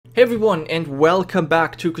Hey everyone, and welcome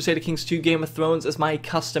back to Crusader Kings 2 Game of Thrones as my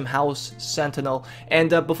custom House Sentinel.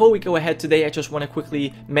 And before we go ahead today, I just want to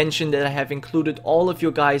quickly mention that I have included all of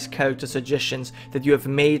your guys' character suggestions that you have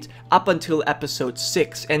made up until episode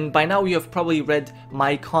 6. And by now you have probably read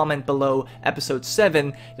my comment below episode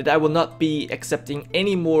 7 that I will not be accepting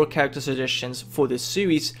any more character suggestions for this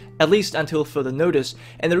series, at least until further notice.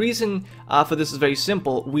 And the reason for this is very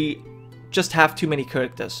simple. We just have too many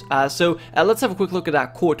characters. So let's have a quick look at our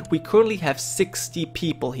court. We currently have 60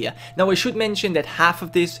 people here. Now I should mention that half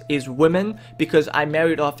of this is women because I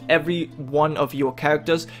married off every one of your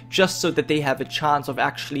characters just so that they have a chance of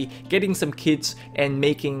actually getting some kids and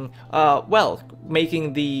making,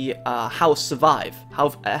 making the house survive,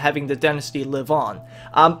 having the dynasty live on.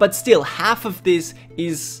 But still, half of this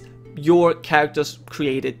is your characters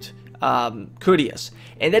created courteous,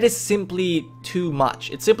 and that is simply too much.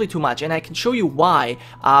 It's simply too much, and I can show you why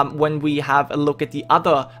when we have a look at the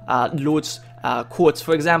other lords' courts.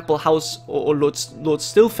 For example, Lord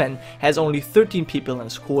Stilfen has only 13 people in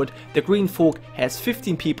his court, the Green Folk has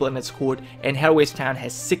 15 people in its court, and Harroway's Town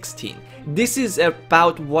has 16. This is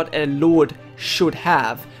about what a lord should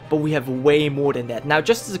have, but we have way more than that. Now,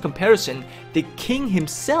 just as a comparison, the king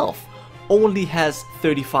himself only has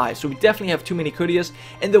 35, so we definitely have too many courtiers.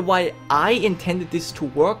 And the why I intended this to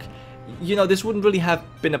work, you know, this wouldn't really have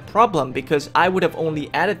been a problem because I would have only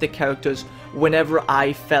added the characters whenever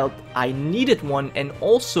I felt I needed one, and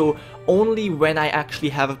also only when I actually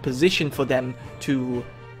have a position for them to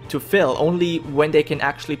fill, only when they can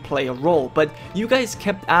actually play a role. But you guys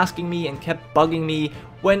kept asking me and kept bugging me,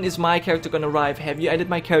 when is my character gonna arrive? Have you added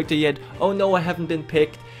my character yet? Oh no, I haven't been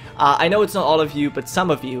picked. I know it's not all of you, but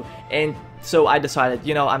some of you, and so I decided,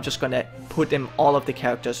 you know, I'm just gonna put in all of the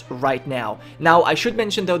characters right now. Now, I should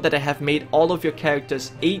mention though that I have made all of your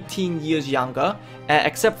characters 18 years younger,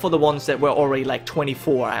 except for the ones that were already like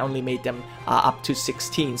 24. I only made them up to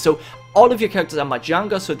 16. So all of your characters are much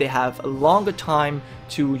younger, so they have a longer time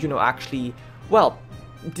to, you know, actually, well,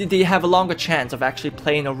 they have a longer chance of actually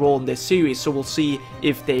playing a role in this series, so we'll see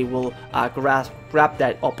if they will grab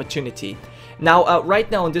that opportunity. Now,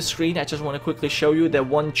 right now on this screen, I just want to quickly show you the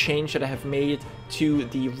one change that I have made to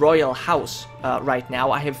the royal house right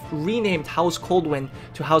now. I have renamed House Coldwind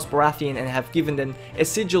to House Baratheon and have given them a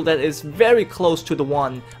sigil that is very close to the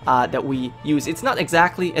one that we use. It's not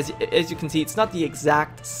exactly, as you can see, it's not the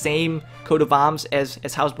exact same coat of arms as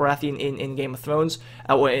House Baratheon in Game of Thrones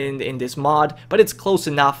or in this mod, but it's close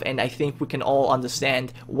enough, and I think we can all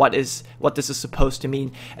understand what this is supposed to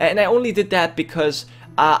mean. And I only did that because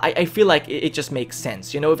I feel like it just makes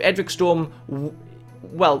sense. You know, if Edric Storm,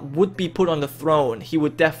 would be put on the throne, he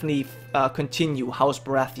would definitely continue House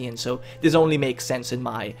Baratheon. So this only makes sense in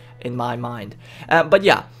my mind. But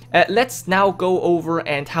yeah, let's now go over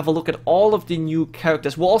and have a look at all of the new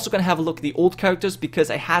characters. We're also gonna have a look at the old characters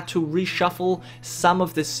because I had to reshuffle some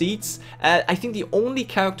of the seats. I think the only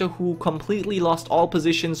character who completely lost all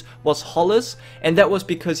positions was Hollis, and that was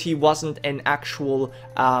because he wasn't an actual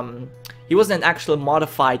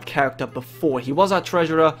modified character before. He was our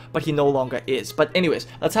treasurer, but he no longer is. But anyways,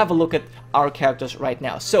 let's have a look at our characters right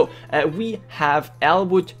now. So we have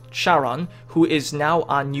Elwood Charon, who is now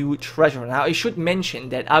our new treasurer. Now I should mention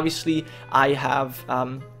that obviously I have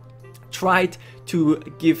tried to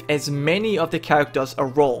give as many of the characters a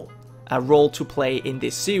role to play in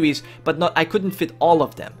this series, but I couldn't fit all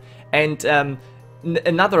of them. And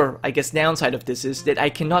another, I guess, downside of this is that I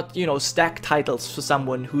cannot, you know, stack titles for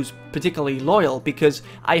someone who's particularly loyal, because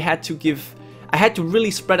I had to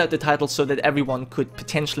really spread out the titles so that everyone could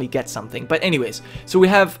potentially get something. But anyways, so we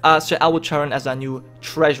have Sir Elwood Charon as our new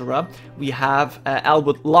treasurer. We have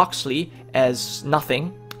Elwood Loxley as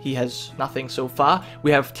nothing. He has nothing so far.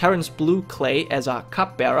 We have Terence Blueclay as our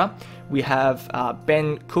cupbearer. We have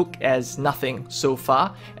Ben Cook as nothing so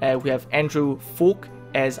far. We have Andrew Falk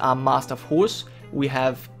as our master of horse. We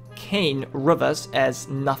have Kane Rivers as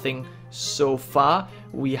nothing so far.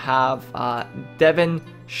 We have Devon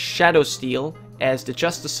Shadowsteel as the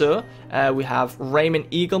Justicer. We have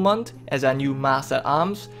Raymond Eaglemont as our new Master at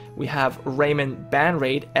Arms. We have Raymond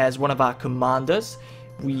Banraid as one of our commanders.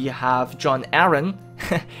 We have John Aaron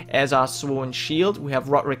as our Sworn Shield. We have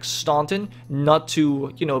Roderick Staunton, not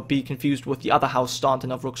to, you know, be confused with the other House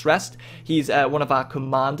Staunton of Rook's Rest. He's one of our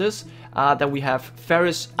commanders. Then we have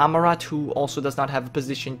Ferris Amarat, who also does not have a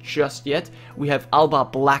position just yet. We have Alba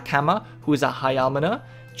Blackhammer, who is a High Almoner.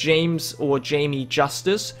 James or Jamie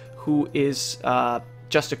Justice, who is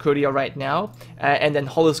just a courtier right now. And then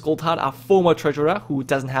Hollis Goldheart, our former treasurer, who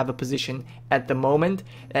doesn't have a position at the moment.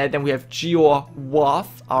 Then we have Gironca,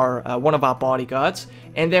 our one of our bodyguards.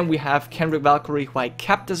 And then we have Kenrick Valkyrie, who I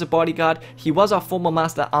kept as a bodyguard. He was our former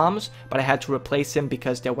master at arms, but I had to replace him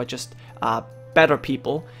because there were just better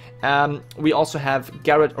people. We also have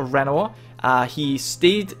Garrett Renor. He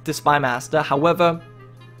stayed the spy master. However,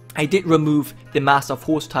 I did remove the Master of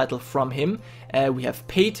Horse title from him. We have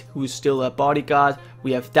Pate, who's still a bodyguard.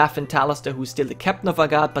 We have Daphne Talister, who's still the captain of our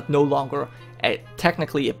guard, but no longer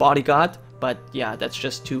technically a bodyguard. But yeah, that's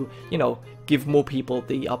just to, you know, give more people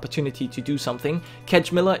the opportunity to do something.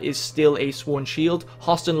 Kedge Miller is still a Sworn Shield.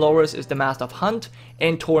 Hostin Loris is the Master of Hunt.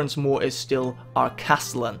 And Torrance Moore is still our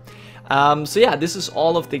Castellan. So yeah, this is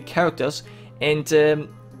all of the characters. And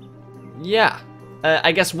yeah.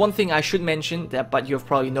 I guess one thing I should mention, but you've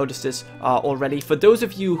probably noticed this already, for those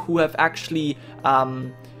of you who have actually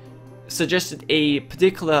suggested a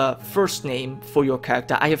particular first name for your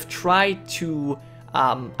character, I have tried to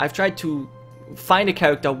find a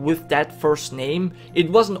character with that first name.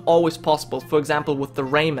 It wasn't always possible. For example, with the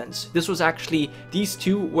Raymonds, this was actually, these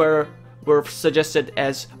two were suggested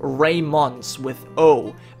as Raymonds with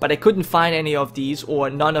O, but I couldn't find any of these, or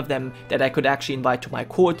none of them that I could actually invite to my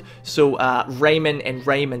court, so Raymond and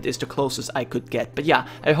Raymond is the closest I could get. But yeah,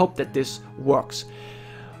 I hope that this works.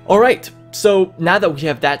 Alright, so now that we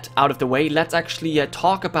have that out of the way, let's actually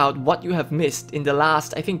talk about what you have missed in the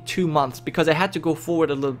last, I think, 2 months, because I had to go forward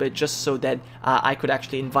a little bit just so that I could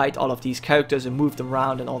actually invite all of these characters and move them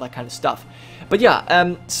around and all that kind of stuff. But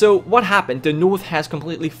yeah, so what happened? The North has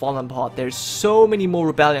completely fallen apart. There's so many more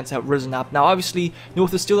rebellions have risen up. Now, obviously,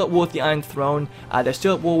 North is still at war with the Iron Throne. They're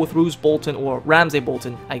still at war with Roose Bolton, or Ramsay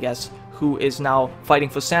Bolton, I guess, who is now fighting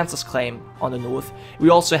for Sansa's claim on the north. We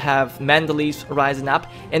also have Mandalese rising up,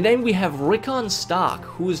 and then we have Rickon Stark,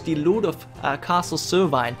 who is the Lord of Castle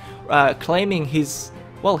Servine, claiming his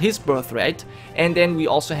birthright. And then we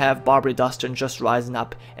also have Barbary Dustin just rising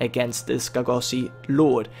up against this Gargossi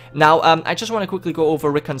Lord. Now, I just want to quickly go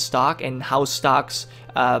over Rickon Stark and House Stark's,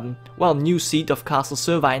 new seat of Castle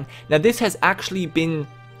Servine. Now, this has actually been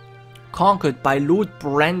conquered by Lord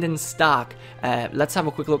Brandon Stark. Let's have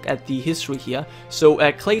a quick look at the history here. So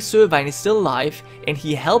Clay Servine is still alive, and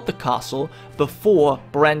he held the castle before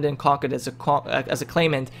Brandon conquered as a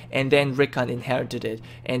claimant, and then Rickon inherited it.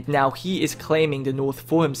 And now he is claiming the north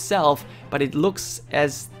for himself, but it looks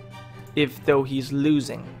as if though he's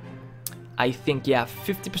losing. I think, yeah,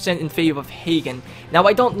 50% in favor of Hagen. Now,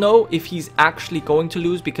 I don't know if he's actually going to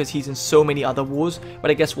lose because he's in so many other wars, but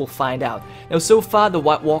I guess we'll find out. Now, so far, the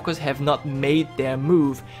White Walkers have not made their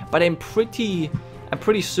move, but I'm pretty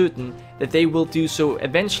certain that they will do so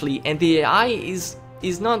eventually, and the AI is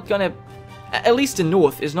not gonna, at least the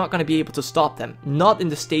North, is not going to be able to stop them. Not in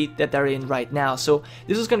the state that they're in right now. So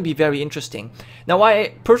this is going to be very interesting. Now,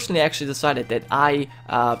 I personally actually decided that I,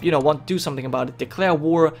 want to do something about it. Declare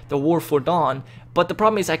war, the war for Dawn. But the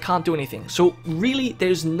problem is I can't do anything. So really,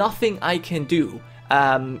 there's nothing I can do,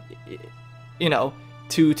 to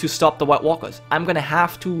stop the White Walkers. I'm going to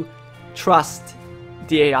have to trust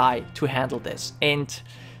the AI to handle this. And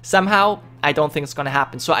somehow, I don't think it's going to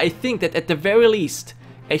happen. So I think that at the very least,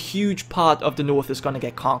 a huge part of the North is going to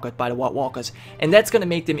get conquered by the White Walkers, and that's going to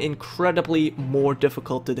make them incredibly more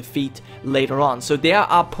difficult to defeat later on. So they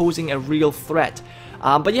are posing a real threat.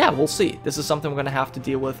 But yeah, we'll see. This is something we're going to have to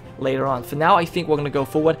deal with later on. For now, I think we're going to go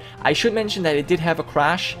forward. I should mention that it did have a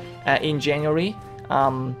crash in January,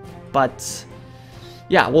 but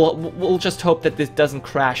yeah, we'll just hope that this doesn't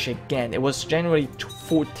crash again. It was January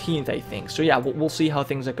 14th, I think. So yeah, we'll see how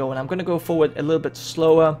things are going. I'm going to go forward a little bit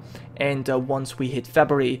slower, and once we hit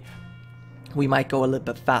February, we might go a little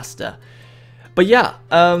bit faster. But yeah,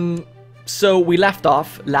 so we left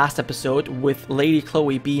off last episode with Lady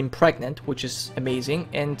Chloe being pregnant, which is amazing,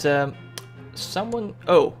 and someone,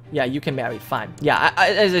 oh yeah, you can marry, fine. Yeah,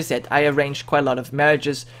 as I said, I arranged quite a lot of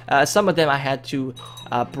marriages. Some of them I had to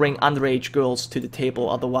bring underage girls to the table,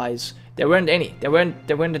 otherwise there weren't any. There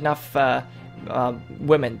weren't enough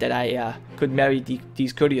women that I could marry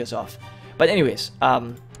these courtiers off. But anyways,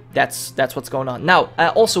 that's what's going on. Now,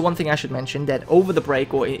 also one thing I should mention, that over the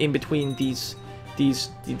break, or in between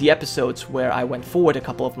the episodes where I went forward a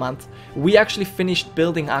couple of months, we actually finished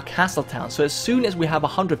building our castle town. So as soon as we have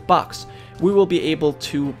 $100, we will be able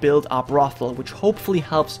to build our brothel, which hopefully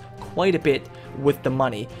helps quite a bit with the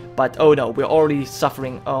money. But oh no, we're already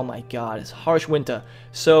suffering. Oh my god, it's harsh winter.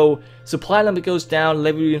 So supply limit goes down,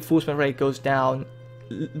 levy reinforcement rate goes down,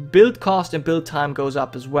 build cost and build time goes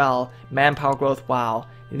up as well, manpower growth, wow,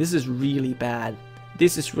 this is really bad.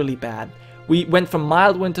 This is really bad. We went from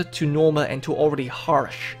mild winter to normal and to already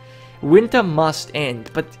harsh. Winter must end,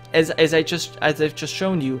 but as I've just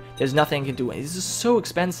shown you, there's nothing I can do. This is so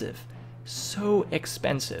expensive. So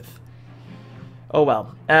expensive. Oh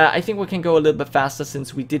well. I think we can go a little bit faster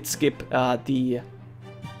since we did skip the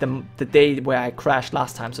day where I crashed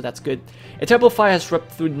last time, so that's good. A terrible fire has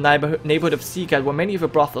swept through the neighborhood of Seaguard, where many of your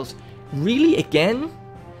brothels... Really? Again?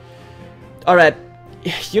 Alright.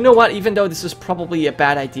 You know what? Even though this is probably a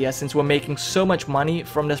bad idea, since we're making so much money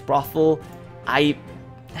from this brothel, I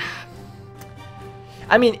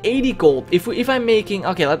mean, 80 gold. If I'm making...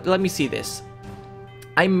 Okay, let me see this.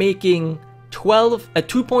 I'm making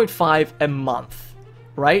 2.5 a month,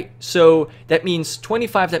 right? So that means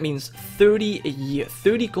 25, that means 30 a year.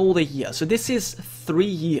 30 gold a year. So this is 3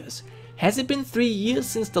 years. Has it been 3 years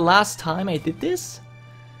since the last time I did this?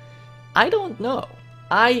 I don't know.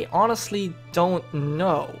 I honestly don't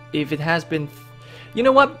know if it has been... You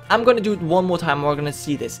know what? I'm gonna do it one more time. We're gonna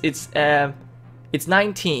see this. It's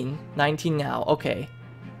 19 now. Okay.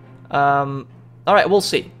 Alright, we'll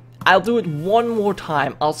see. I'll do it one more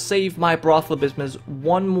time. I'll save my brothel business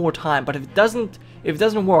one more time. But if it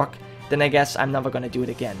doesn't work, then I guess I'm never gonna do it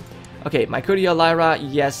again. Okay, my courtier Lyra,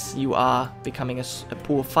 yes, you are becoming a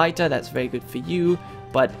poor fighter. That's very good for you.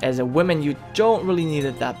 But as a woman, you don't really need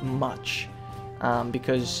it that much.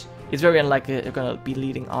 Because it's very unlikely that you're gonna be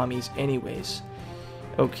leading armies anyways.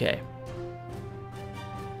 Okay.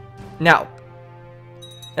 Now,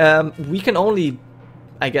 we can only,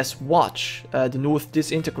 I guess, watch the North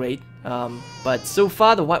disintegrate, but so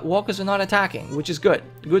far the White Walkers are not attacking, which is good.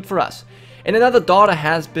 Good for us. And another daughter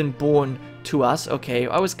has been born to us. Okay,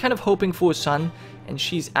 I was kind of hoping for a son, and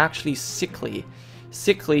she's actually sickly.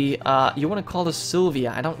 Sickly, you want to call her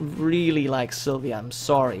Sylvia. I don't really like Sylvia, I'm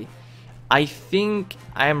sorry. I think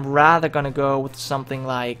I'm rather gonna go with something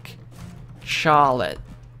like Charlotte.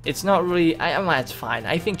 It's not really... it's fine.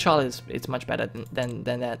 I think Charlotte it's much better than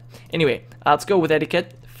that. Anyway, let's go with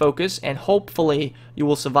etiquette, focus, and hopefully you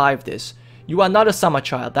will survive this. You are not a summer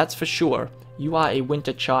child, that's for sure. You are a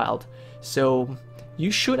winter child. So,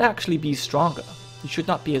 you should actually be stronger. You should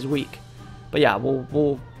not be as weak. But yeah,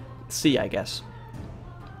 we'll see, I guess.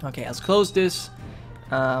 Okay, let's close this.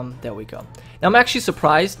 There we go. Now, I'm actually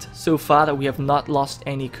surprised so far that we have not lost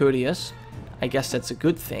any courtiers. I guess that's a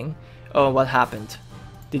good thing. Oh, what happened?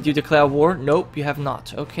 Did you declare war? Nope, you have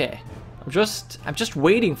not. Okay. I'm just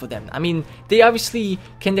waiting for them. I mean, they obviously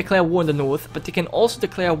can declare war in the north, but they can also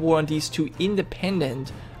declare war on these two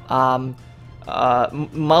independent mountain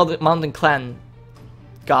clan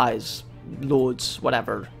guys, lords,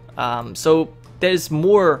 whatever. So there's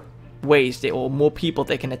more ways or more people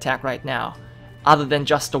they can attack right now, other than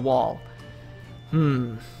just a wall.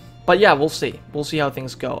 But yeah, we'll see. We'll see how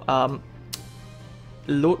things go.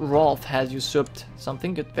 Lord Rolf has usurped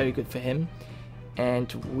something good, very good for him.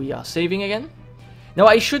 And we are saving again. Now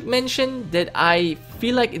I should mention that I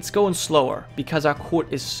feel like it's going slower because our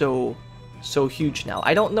court is so huge now.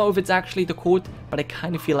 I don't know if it's actually the court, but I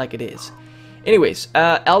kind of feel like it is. Anyways,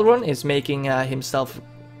 Elrond is making himself,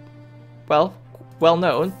 well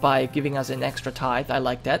known by giving us an extra tithe. I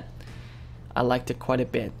like that. I liked it quite a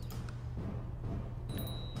bit.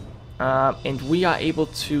 And we are able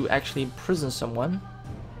to actually imprison someone.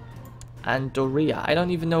 And Doria, I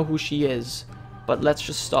don't even know who she is, but let's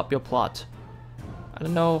just stop your plot. I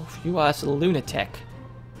don't know, you are a lunatic.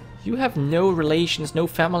 You have no relations, no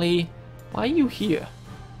family. Why are you here?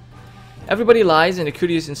 Everybody lies, and the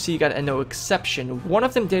courtiers in Seaguard are no exception. One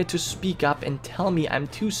of them dared to speak up and tell me I'm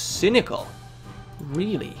too cynical.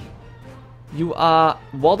 Really? You are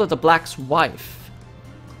Walder the Black's wife.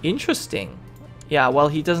 Interesting. Yeah, well,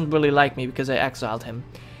 he doesn't really like me because I exiled him.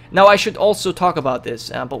 Now, I should also talk about this,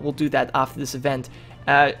 but we'll do that after this event.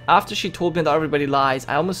 After she told me that everybody lies,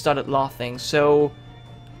 I almost started laughing, so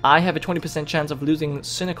I have a 20% chance of losing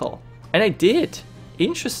cynical. And I did.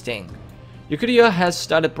 Interesting. Yukiria has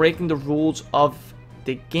started breaking the rules of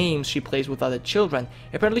the games she plays with other children.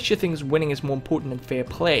 Apparently she thinks winning is more important than fair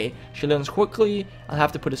play. She learns quickly. I'll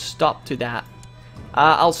have to put a stop to that.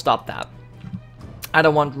 I'll stop that. I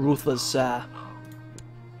don't want ruthless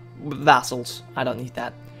vassals. I don't need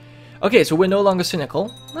that. Okay, so we're no longer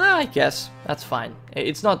cynical. I guess that's fine.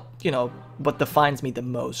 It's not, you know, what defines me the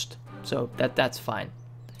most. So that's fine.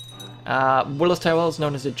 Willis Tyrell is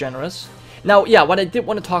known as a generous. Now, yeah, what I did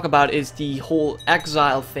want to talk about is the whole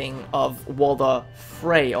exile thing of Walder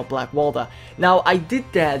Frey, or Black Walder. Now, I did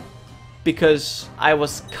that because I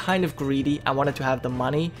was kind of greedy. I wanted to have the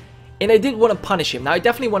money, and I did want to punish him. Now, I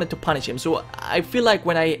definitely wanted to punish him. So I feel like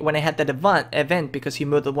when I had that event because he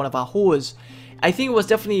murdered one of our whores, I think it was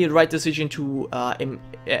definitely the right decision to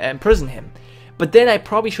imprison him. But then I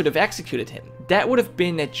probably should have executed him. that would have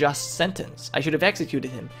been a just sentence. I should have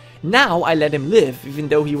executed him. Now I let him live, even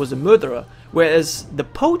though he was a murderer. Whereas the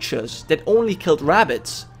poachers that only killed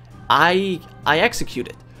rabbits, I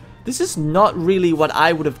executed. This is not really what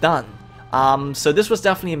I would have done. So this was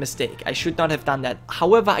definitely a mistake. I should not have done that.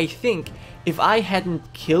 However, I think if I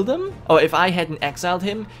hadn't killed him, or if I hadn't exiled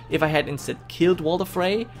him, if I had instead killed Walder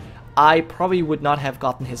Frey, I probably would not have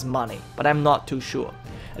gotten his money. But I'm not too sure.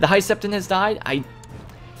 The High Septon has died.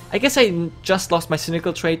 I guess I just lost my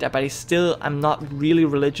cynical trait, but I'm not really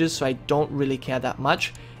religious, so I don't really care that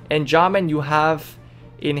much. And Jarman, you have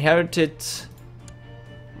inherited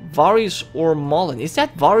Varys or Mullen. Is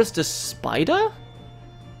that Varys the Spider?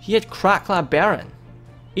 He had Crackler Baron.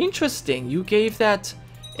 Interesting, you gave that.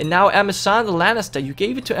 And now Amisandra Lannister, you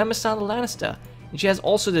gave it to Amisandra Lannister. And she has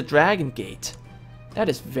also the Dragon Gate. That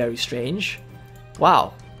is very strange.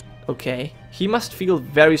 Wow. Okay, he must feel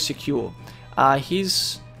very secure.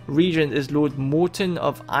 His regent is Lord Morton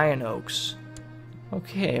of Iron Oaks.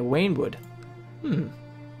 Okay, Waynwood.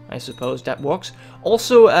 I suppose that works.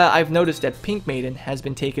 Also, I've noticed that Pink Maiden has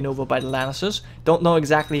been taken over by the Lannisters. Don't know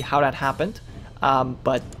exactly how that happened,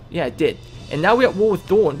 but yeah, it did. And now we're at war with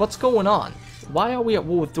Dorne. What's going on? Why are we at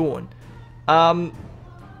war with Dorne?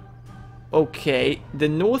 Okay, the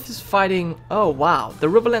North is fighting... Oh, wow. The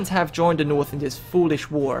Riverlands have joined the North in this foolish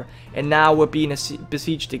war. And now we're being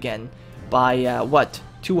besieged again by, what?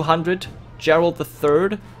 200? Gerald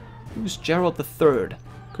III? Who's Gerald III?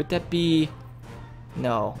 Could that be...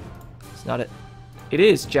 No, it's not it. It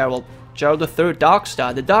is Gerald. Gerald III,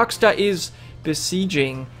 Darkstar. The Darkstar is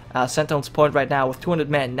besieging Sentinel's Point right now with 200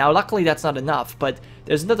 men. Now, luckily that's not enough, but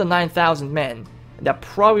there's another 9,000 men. And they're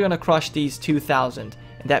probably going to crush these 2,000.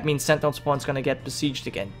 And that means Sentinel's Point's going to get besieged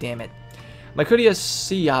again. Damn it. Mercurius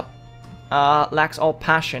Siap lacks all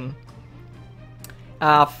passion.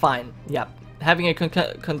 Fine. Yeah. Having a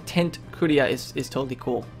content Kuria is totally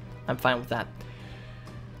cool. I'm fine with that.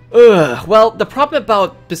 Well, the problem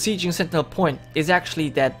about besieging Sentinel Point is actually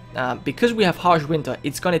that because we have harsh winter,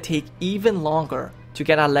 it's going to take even longer to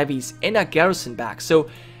get our levies and our garrison back. So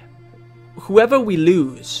whoever we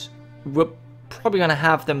lose, we're probably going to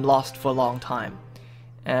have them lost for a long time.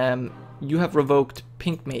 You have revoked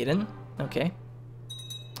Pink Maiden. Okay.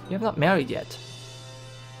 You have not married yet.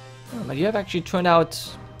 Oh, but you have actually turned out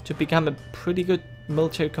to become a pretty good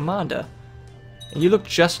military commander. And you look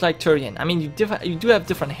just like Tyrion. I mean, you do have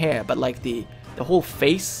different hair, but like the whole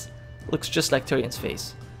face looks just like Tyrion's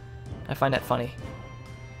face. I find that funny.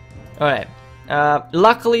 Alright.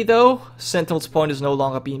 Luckily though, Sentinel's Point is no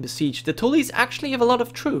longer being besieged. The Tullys actually have a lot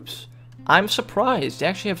of troops. I'm surprised. They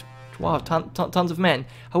actually have, wow, tons of men.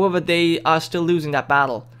 However, they are still losing that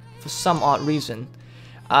battle for some odd reason.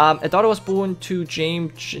 A daughter was born to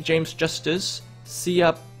James Justice,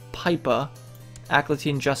 Sia Piper,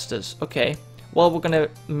 Aclatine Justice. Okay. Well, we're gonna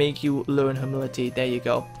make you learn humility. There you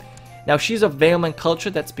go. Now, she's of Valeman culture.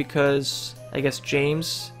 That's because, I guess,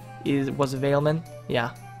 James was a Valeman.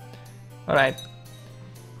 Yeah. Alright.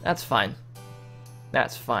 That's fine.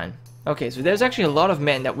 That's fine. Okay, so there's actually a lot of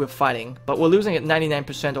men that we're fighting, but we're losing at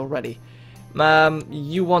 99% already.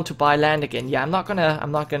 You want to buy land again? Yeah, I'm not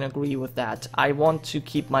gonna agree with that. I want to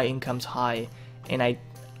keep my incomes high, and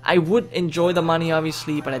I would enjoy the money,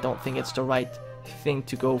 obviously, but I don't think it's the right thing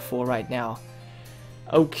to go for right now.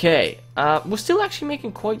 Okay, we're still actually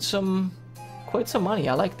making quite some money.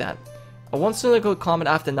 I like that. One cynical comment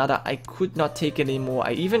after another. I could not take it anymore.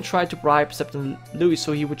 I even tried to bribe Septon Louis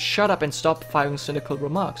so he would shut up and stop firing cynical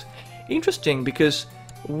remarks. Interesting, because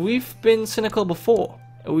we've been cynical before.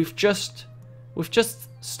 We've just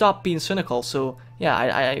stopped being cynical. So yeah,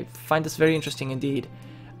 I find this very interesting indeed.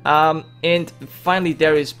 And finally,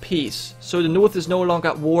 there is peace. So the North is no longer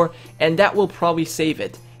at war, and that will probably save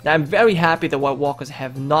it. Now, I'm very happy that White Walkers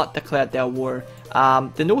have not declared their war.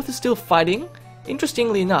 The North is still fighting.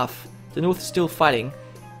 Interestingly enough, the North is still fighting.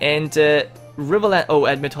 And Riverland... Oh,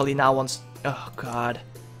 Edmund Tully now wants... Oh, God.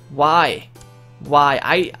 Why? Why?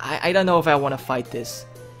 I don't know if I want to fight this.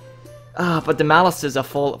 But the Mallisters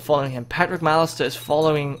are following him. Patrick Mallister is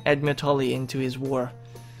following Edmund Tully into his war.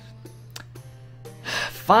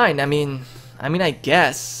 Fine, I mean, I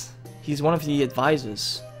guess. He's one of the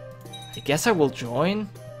advisors. I guess I will join.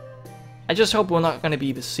 I just hope we're not going to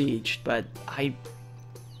be besieged, but I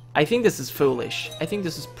think this is foolish. I think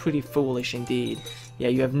this is pretty foolish indeed. Yeah,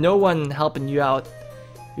 you have no one helping you out.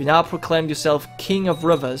 You now proclaim yourself King of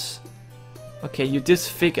Rivers. Okay, you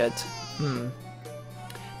disfigured.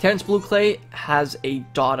 Terrence Blueclay has a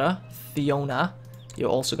daughter, Fiona. You're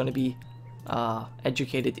also going to be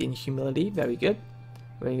educated in humility. Very good.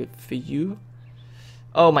 Very good for you.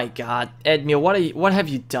 Oh my God, Edmure, what have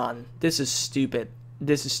you done? This is stupid.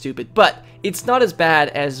 This is stupid. But it's not as bad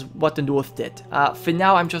as what the North did. For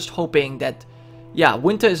now, I'm just hoping that, yeah,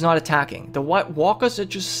 winter is not attacking. The White Walkers are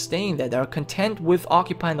just staying there. They're content with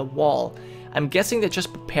occupying the wall. I'm guessing they're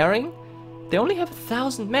just preparing. They only have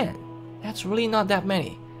 1,000 men. That's really not that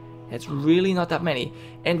many. It's really not that many.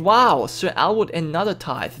 And wow, Sir Alwood, another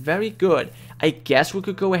tithe. Very good. I guess we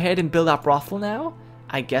could go ahead and build our brothel now.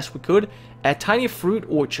 I guess we could. A tiny fruit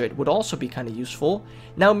orchard would also be kind of useful.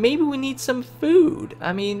 Now maybe we need some food.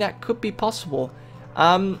 I mean, that could be possible.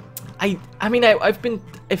 I've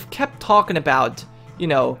kept talking about, you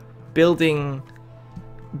know, building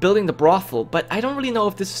the brothel, but I don't really know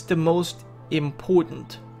if this is the most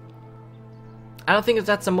important. I don't think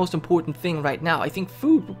that's the most important thing right now. I think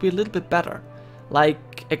food would be a little bit better,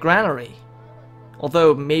 like a granary.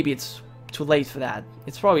 Although maybe it's too late for that.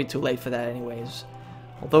 It's probably too late for that anyways.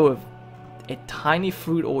 Although a tiny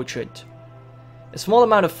fruit orchard. A small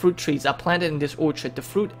amount of fruit trees are planted in this orchard. The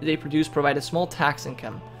fruit they produce provide a small tax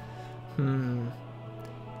income.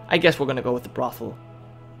 I guess we're gonna go with the brothel.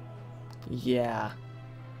 Yeah.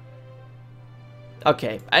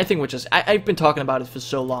 Okay, I think we're just... I've been talking about it for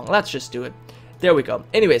so long. Let's just do it. There we go.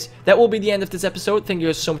 Anyways, that will be the end of this episode. Thank you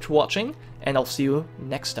guys so much for watching, and I'll see you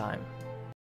next time.